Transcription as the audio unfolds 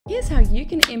Here's how you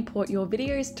can import your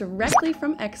videos directly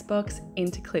from Xbox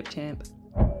into CLIPCHAMP.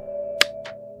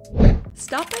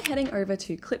 Start by heading over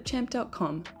to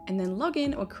CLIPCHAMP.com and then log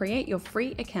in or create your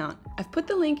free account. I've put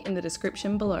the link in the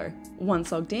description below.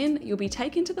 Once logged in, you'll be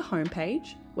taken to the home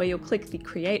page where you'll click the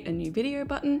Create a New Video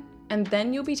button, and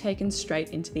then you'll be taken straight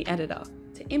into the editor.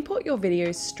 To import your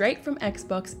videos straight from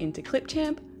Xbox into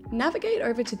CLIPCHAMP, navigate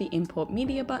over to the Import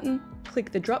Media button, click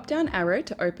the drop-down arrow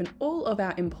to open all of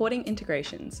our importing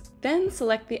integrations. Then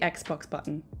select the Xbox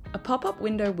button. A pop-up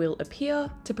window will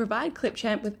appear to provide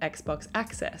CLIPCHAMP with Xbox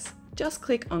access. Just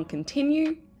click on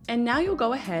Continue, and now you'll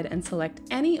go ahead and select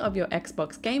any of your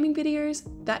Xbox gaming videos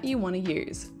that you want to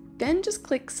use. Then just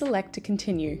click Select to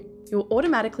continue. You'll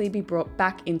automatically be brought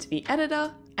back into the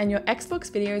editor, and your Xbox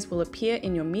videos will appear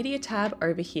in your Media tab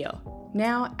over here.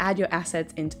 Now add your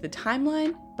assets into the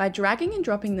timeline by dragging and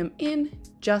dropping them in,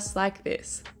 just like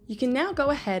this. You can now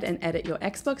go ahead and edit your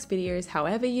Xbox videos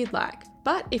however you'd like.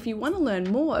 But if you want to learn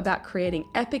more about creating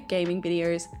epic gaming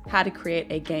videos, how to create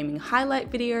a gaming highlight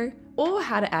video, or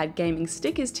how to add gaming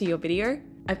stickers to your video,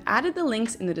 I've added the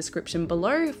links in the description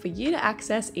below for you to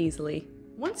access easily.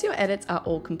 Once your edits are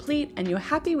all complete and you're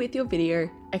happy with your video,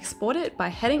 export it by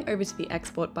heading over to the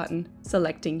Export button,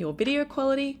 selecting your video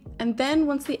quality, and then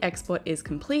once the export is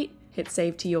complete, hit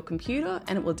save to your computer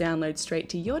and it will download straight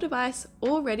to your device,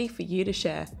 all ready for you to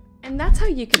share. And that's how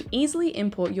you can easily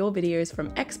import your videos from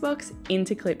Xbox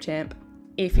into CLIPCHAMP.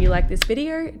 If you like this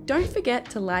video, don't forget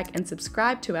to like and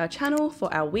subscribe to our channel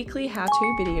for our weekly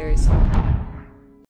how-to videos.